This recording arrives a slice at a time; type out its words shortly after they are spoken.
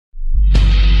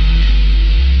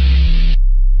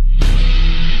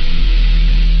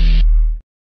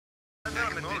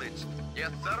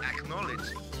sir.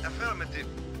 Acknowledged. Affirmative.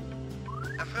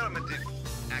 Affirmative.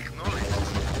 Acknowledged.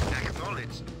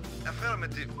 Acknowledged.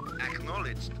 Affirmative.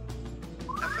 Acknowledged.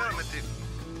 Affirmative.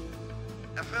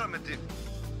 Affirmative.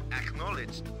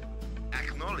 Acknowledged.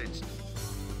 Acknowledged.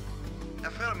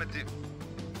 Affirmative.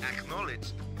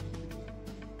 Acknowledged.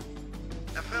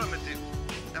 Affirmative.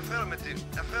 Affirmative.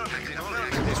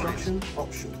 Affirmative. Construction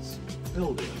options.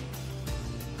 Building.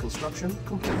 Construction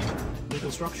complete. New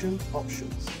construction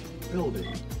options.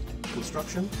 Building.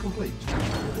 Construction complete.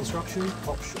 New construction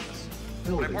options.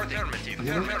 Building. Report affirmative.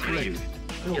 Unit ready.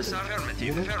 Building. Yes, sir. Affirmative.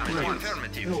 Unit Affirmative. ready.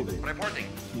 Affirmative. Building. Reporting.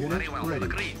 Unit Very well. ready.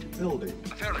 Agreed. Building.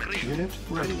 Affirmative. Unit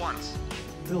ready. At once.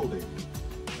 Building.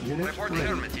 Unit Report ready.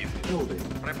 affirmative.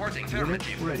 Building. Reporting Unit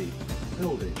affirmative. ready.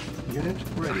 Building. Unit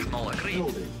ready. All agreed.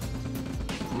 Building.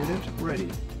 Unit ready.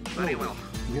 Very Building. well.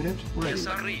 Unit ready. Yes,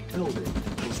 agreed. Building.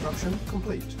 Construction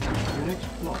complete. Unit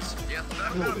lost. Yes,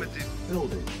 Building. affirmative.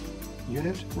 Building.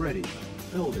 Unit ready.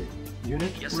 Building.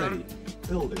 Unit Yes, sir. ready.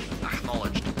 Building.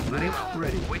 Acknowledged. Very Unit well.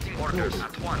 ready. Waiting orders Building.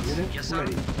 at once. Unit Yes, sir.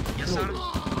 ready. Yes, sir.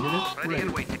 Building. Unit Ready ready.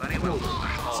 and waiting. Very well. Building.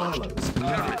 Acknowledged. Silos.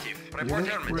 Affirmative. Report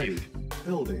Unit ready. affirmative.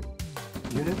 Building.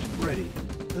 Unit ready.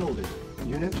 Building.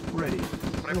 Unit ready.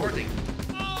 Reporting.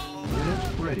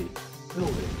 Unit ready.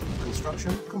 Building.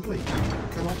 Construction complete.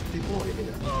 Cannot deploy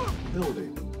here.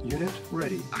 Building. Unit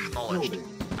ready. Acknowledged. Building.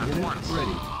 At Unit once.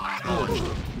 ready. Acknowledged.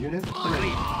 Building. Unit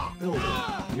ready. Agreed. Building.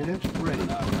 Unit ready.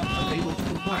 Unable to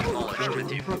comply. Acknowledged. Building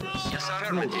in Affirmative. progress. Yes,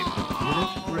 sir. Building. Affirmative.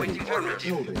 Unit ready. Waiting affirmative.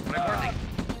 Building. Reporting.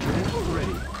 Unit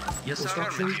ready. Yes, sir.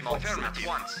 Construction Affirmative. options. Affirmative. At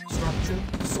once. Structure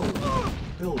sold.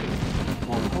 Building.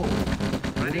 On hold.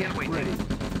 Ready Unit and waiting. ready.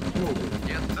 Building.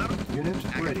 Yes, sir. Unit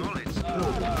ready. Acknowledged.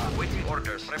 Building. Waiting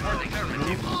orders. Reporting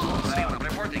affirmative. Very well.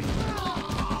 Reporting.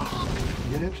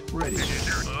 Unit ready.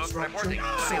 Structure Reporting.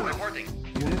 Very sold. reporting.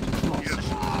 Unit lost.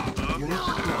 Unit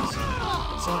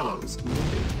lost. Silos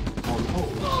needed. On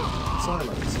hold.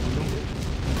 Silos needed.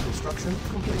 Construction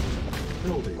complete.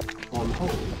 Building. On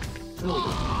hold.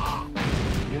 Building.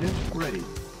 Unit ready.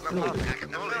 Building.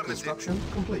 Acknowledged. Construction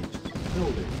complete.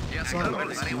 Building. Yes, Silos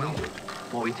acknowledged. Very well. needed.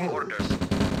 On Waiting hold. orders.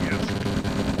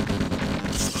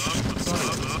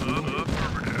 Silos needed.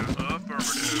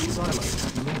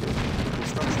 Silos needed.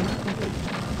 Construction complete.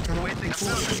 Cannot Waiting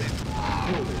deploy. affirmative.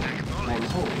 Building. On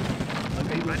Acknowledged. hold.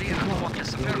 Unable Ready to and comply. at once.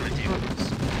 Yes, Building in affirmative.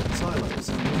 progress. Silos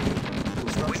needed.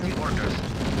 Construction Waiting orders.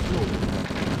 Building.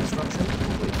 Construction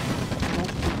complete.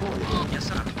 Cannot deploy here. Yes,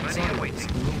 sir. Ready and waiting.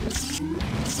 Silos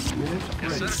needed. Unit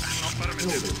Yes, ready. sir.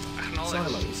 Affirmative. Building.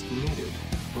 Acknowledged. Silos needed.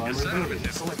 Primary sir.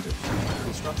 building selected.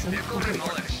 Construction Vehicle complete.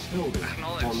 acknowledged. Building.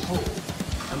 Acknowledged. On hold.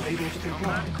 Unable to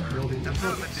comply. Building in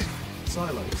progress. Affirmative.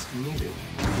 Silos needed.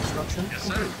 Construction Yes,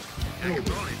 sir. complete. Building.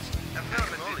 Acknowledged.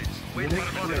 Acknowledged. Waiting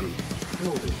Unit order. ready.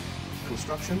 Building.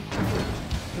 Construction complete.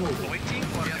 Building. Waiting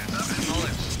order. Yes, sir.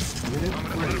 Acknowledged. Unit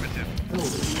ready. Affirmative.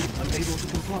 Building. Unable to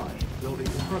comply. Building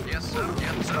in progress. Yes, sir.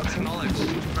 Yes, sir. Construction Acknowledged.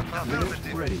 complete. Unit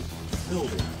Affirmative. ready.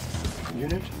 Building.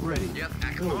 Unit ready. Yes,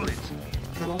 Building. acknowledged.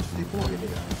 Cannot deploy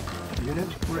here. Unit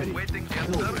ready. Waiting. Yes,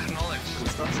 sir. Building. Acknowledged.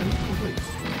 Construction complete.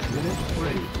 Unit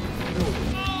ready. Building.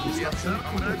 Yes, Construction sir.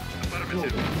 complete. Affirmative.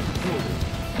 Building. Building.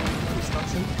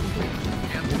 Construction complete.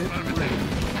 Yes, Unit affirmative. ready.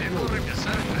 Building. Yes,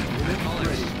 sir. Unit ready.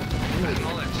 Acknowledged. Building.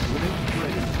 Acknowledged. Unit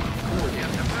ready. Building.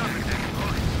 Yes, affirmative.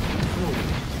 Acknowledged. Building.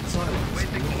 Silence.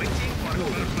 Waiting for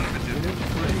Building. affirmative. Unit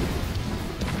ready.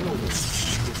 Building.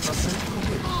 Construction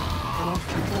complete. Cannot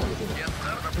deploy here. Yes,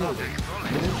 sir. Building.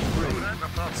 Acknowledged. Unit ready.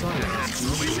 Silence.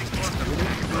 Waiting for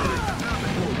Unit ready.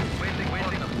 Building.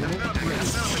 Waiting. Unit ready.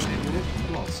 Affirmative. Unit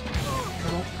lost.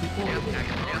 Cannot deploy Yes, here.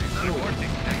 acknowledged. Building.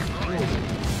 Reporting. Acknowledged.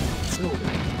 Building.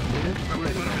 Building. Unit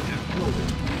ready. Affirmative. Building.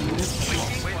 Unit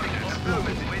lost. Waiting.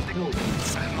 Affirmative. Waiting. Building.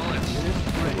 Acknowledged. Unit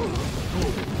ready.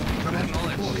 Building. Cannot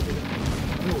Acknowledged. deploy here.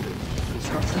 Building.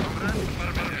 Construction complete.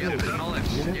 Yes, Building.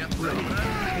 acknowledged. Unit Yes, ready.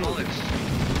 acknowledged.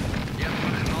 Yes,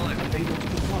 acknowledged. Able to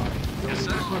comply. Yes, Building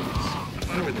sir. in progress.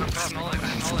 Building. Acknowledged.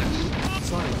 Acknowledged.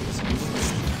 Silence.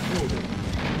 Building.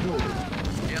 Building.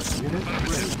 Yes, Unit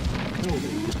ready.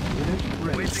 Building. Unit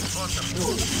ready. Waiting for them.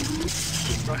 Building.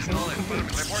 Construction Acknowledged. complete.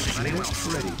 Reporting very Unit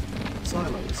well. ready.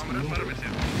 Silos needed.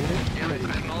 Affirmative. Unit Yes, ready.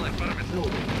 acknowledged.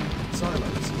 Building.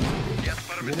 Silos needed. Yes, Unit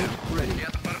affirmative. ready.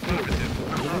 Yes, affirmative.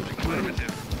 Unit ready.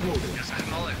 Building. Yes,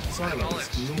 acknowledged. Silos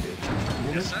Acknowledged. needed.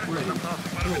 Unit Yes, sir. ready.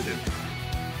 Affirmative.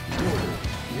 Building.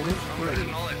 Unit ready.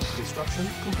 Acknowledged. Construction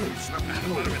complete. Building.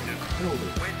 Affirmative.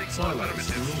 Building. Waiting for Silos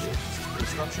affirmative. needed.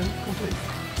 Construction complete.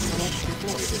 Cannot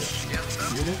deploy here. Yes, sir.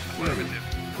 Unit ready. Affirmative.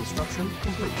 Construction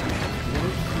complete.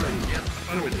 Unit ready. Yes,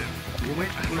 affirmative.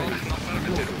 Unit ready.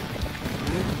 Affirmative. Building.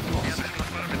 Unit Yes, lost.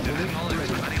 affirmative. Unit Acknowledged.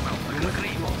 ready. Very well. Unit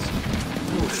Agreed. lost.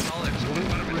 Building. Acknowledged. Unit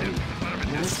Affirmative. ready.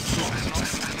 Affirmative. Unit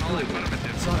lost.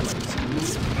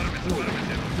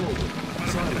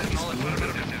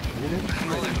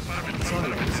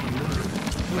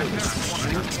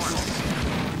 Acknowledged.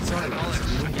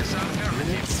 Yes, sir.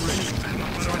 Affirmative.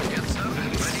 Affirmative. Yes, sir.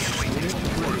 Ready and waiting.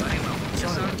 Very well.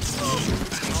 Yes, sir.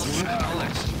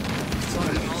 Acknowledged.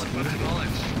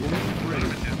 Acknowledged.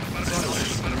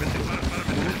 Affirmative.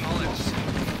 Acknowledged.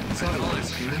 Silence.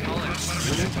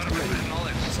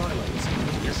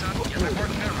 Yes, sir. Yes, report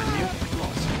affirmative.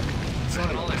 Lost.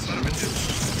 Acknowledged. Affirmative.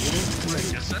 Unit ready.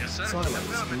 Yes, sir. Yes, sir.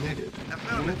 Silence needed.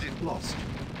 Unit lost.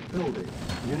 Building.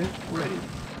 Unit ready.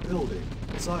 Building.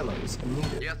 Silos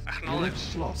needed. Yes, acknowledged.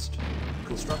 Unit lost.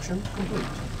 Construction complete.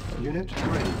 Unit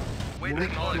ready. Wait, Unit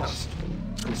acknowledged. lost.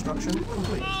 Construction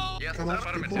complete. Yes, Cannot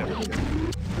affirmative. deploy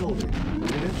here. Building.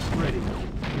 Unit ready.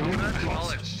 Unit lost.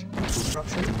 Acknowledged.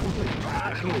 Construction complete.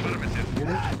 Building. Affirmative.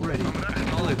 Unit ready.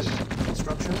 Acknowledged.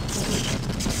 Construction complete.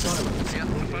 Silos Yes,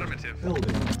 needed. affirmative.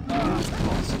 Building. Unit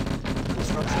lost.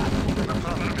 Construction complete.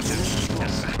 Affirmative.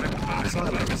 Yes, sir. Silos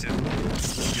Affirmative. needed.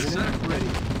 Yes, sir. Unit ready.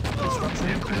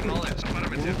 Construction complete. Acknowledged.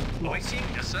 Affirmative. Unit lost. Waiting.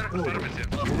 Yes, sir. Building. Affirmative.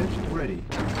 Unit ready.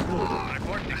 Building.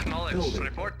 Reporting. Acknowledged. Building.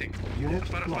 Reporting. Unit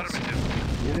lost.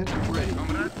 Affirmative. Unit ready.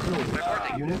 Comrade. Building.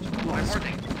 Reporting. Unit lost.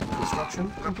 Reporting.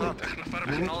 Construction complete. Affirmative.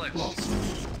 Unit Acknowledged. lost.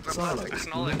 Silos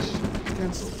Acknowledged. needed.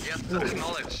 Cancel. Yes, sir. Building.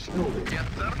 Acknowledged. Building. Yes,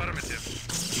 sir. Affirmative.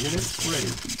 Unit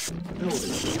ready.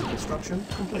 Building. Construction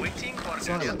complete. Waiting for yes,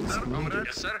 Silos sir. needed.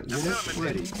 Yes, sir. Unit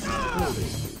ready.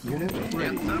 Building. Unit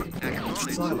ready. Yes, sir.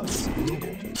 Acknowledged. Silos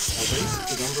needed. Our base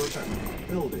is under attack.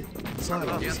 Building.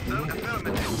 Silos Yes, sir. needed.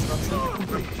 Affirmative. Construction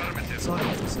complete. Affirmative.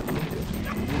 Silos needed.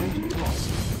 Unit lost.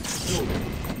 Building.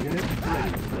 Unit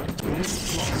ready. Unit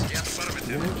lost. Yes, affirmative.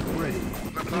 Unit ready.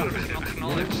 Affirmative.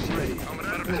 Acknowledged. Unit ready.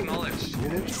 Comrade. Acknowledged.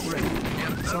 Unit ready.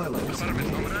 Yes, sir. Silos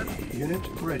Affirmative. needed. Comrade. Unit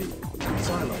ready.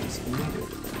 Silos needed.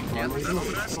 Primary sir.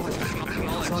 building selected.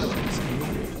 Acknowledged. Silos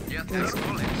needed. Yes, sir. Cancel.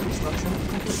 Acknowledged. Construction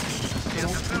complete.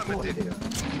 Cannot deploy affirmative. here.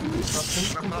 Construction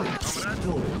complete. Comrade.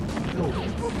 Building. Building.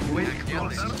 Unit Yes,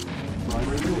 lost. sir.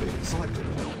 Primary building selected.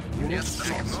 Unit Yes, sir.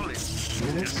 lost. Acknowledged.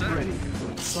 Unit Yes, sir. ready.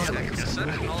 Silence Yes, sir.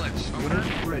 needed. Acknowledged. Unit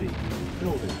Comrade. ready.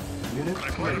 Building. Unit ready.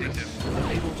 Affirmative.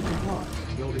 Unable to comply.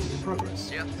 Building in progress.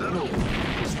 Yes, sir. Building.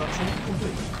 Construction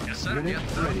complete. Yes, sir. Unit Yes,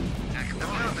 sir. ready.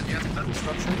 Acknowledged. Yes, sir.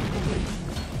 Construction complete.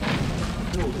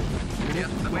 Building. Unit Yes,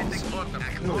 sir. Waiting lost. order.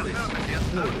 Building. Acknowledged. Yes,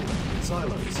 sir. Building.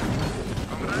 Silos.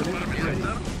 Comrade. Unit Affirmative. ready.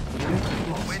 Yes, sir. Unit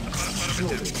lost. Wait.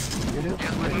 Building. Affirmative. Unit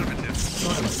Yes, ready. affirmative.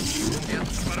 Silos. Yes,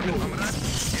 affirmative. Building. Comrade.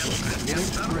 Yes, sir. Yes, Unit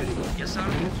sir. ready. Yes, sir.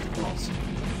 Unit lost.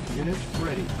 Unit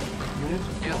ready. Unit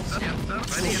Yes, lost. sir. Yes, sir.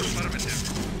 Ready and affirmative.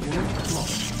 Unit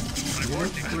lost. Reporting.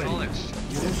 Unit ready. Acknowledged.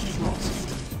 Unit lost.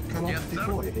 Cannot Yes, sir.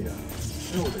 deploy here.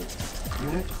 Building.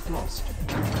 Unit lost.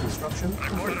 Construction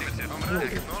complete. Affirmative. Comrade.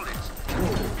 Building. Acknowledged.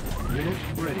 Building. Unit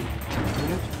ready.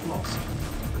 Unit lost.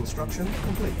 Construction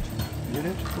complete.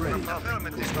 Unit ready.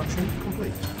 Affirmative. Construction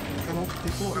complete. Cannot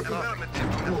deploy here.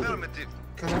 Affirmative. Building. Affirmative.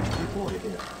 Cannot deploy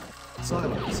here.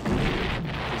 Silos needed.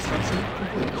 Construction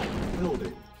complete.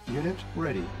 Building. Unit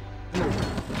ready.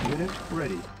 Building. Unit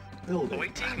ready. Building.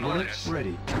 Waiting Unit orders.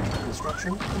 ready.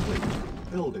 Construction complete.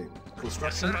 Building.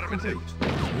 Construction Yes, sir. complete.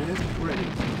 Unit ready.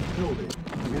 Building.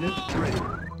 Unit ready.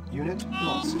 Unit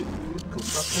lost.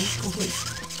 Construction complete.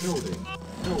 Building.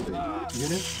 Building.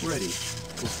 Unit ready.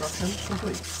 Construction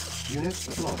complete. Unit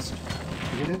lost.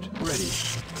 Unit ready.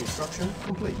 Construction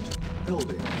complete.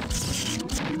 Building.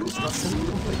 Construction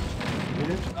complete.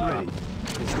 Unit ready.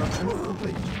 Construction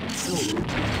complete. Building.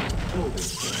 Building.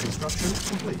 Construction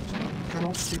complete.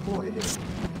 Cannot deploy here.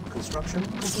 Construction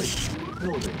complete.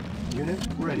 Building. Unit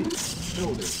ready.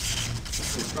 Building.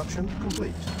 Construction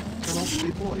complete. Cannot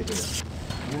deploy here.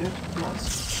 Unit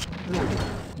lost. Building.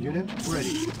 Unit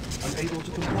ready. Unable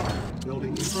to comply.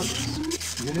 Building in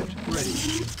progress. Unit ready.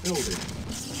 Building.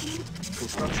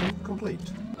 Construction complete.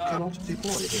 Cannot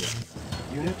deploy here.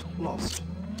 Unit lost.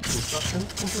 Construction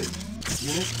complete.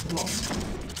 Unit lost.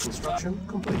 Construction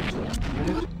complete.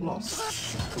 Unit lost.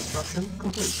 Construction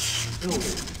complete.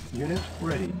 Building. Unit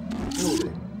ready.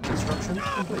 Building. Construction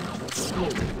complete.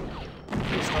 Building.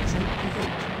 Construction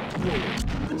complete.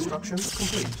 Building. Construction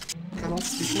complete. Cannot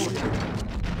deploy here.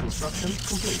 Construction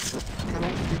complete.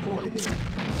 Cannot deploy here.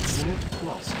 Unit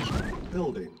lost.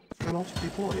 Building. Cannot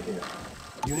deploy here.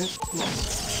 Unit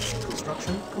lost.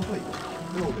 Construction complete.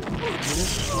 Building.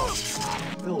 Unit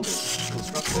lost. Building.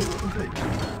 Construction complete.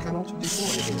 Cannot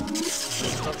deploy here.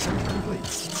 Construction complete.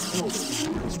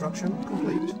 Building. Construction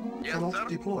complete. Yes, Cannot sir.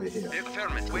 deploy here.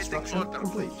 Affirmative. Waiting Construction order.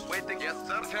 complete. Waiting. Yes,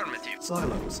 sir. Affirmative.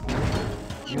 Silos needed.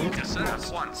 Unit Yes, sir. At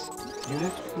lost. once.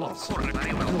 Unit lost.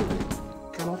 Very well. Building.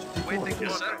 Cannot deploy Waiting. here.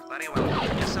 Yes, sir. Very well.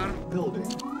 Yes, sir. Building.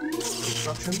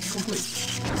 Construction complete.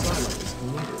 Silos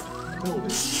needed.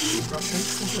 Building. Construction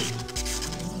complete.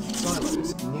 Silos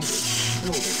needed.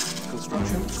 Building.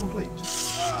 Construction complete.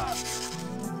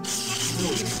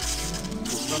 Building.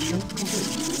 Construction complete.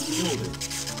 Building.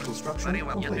 Construction Very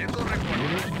well. complete. Vehicle reporting.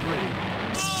 Unit ready.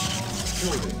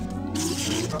 Building.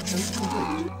 Construction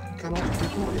complete. Cannot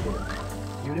deploy here.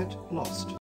 Unit lost.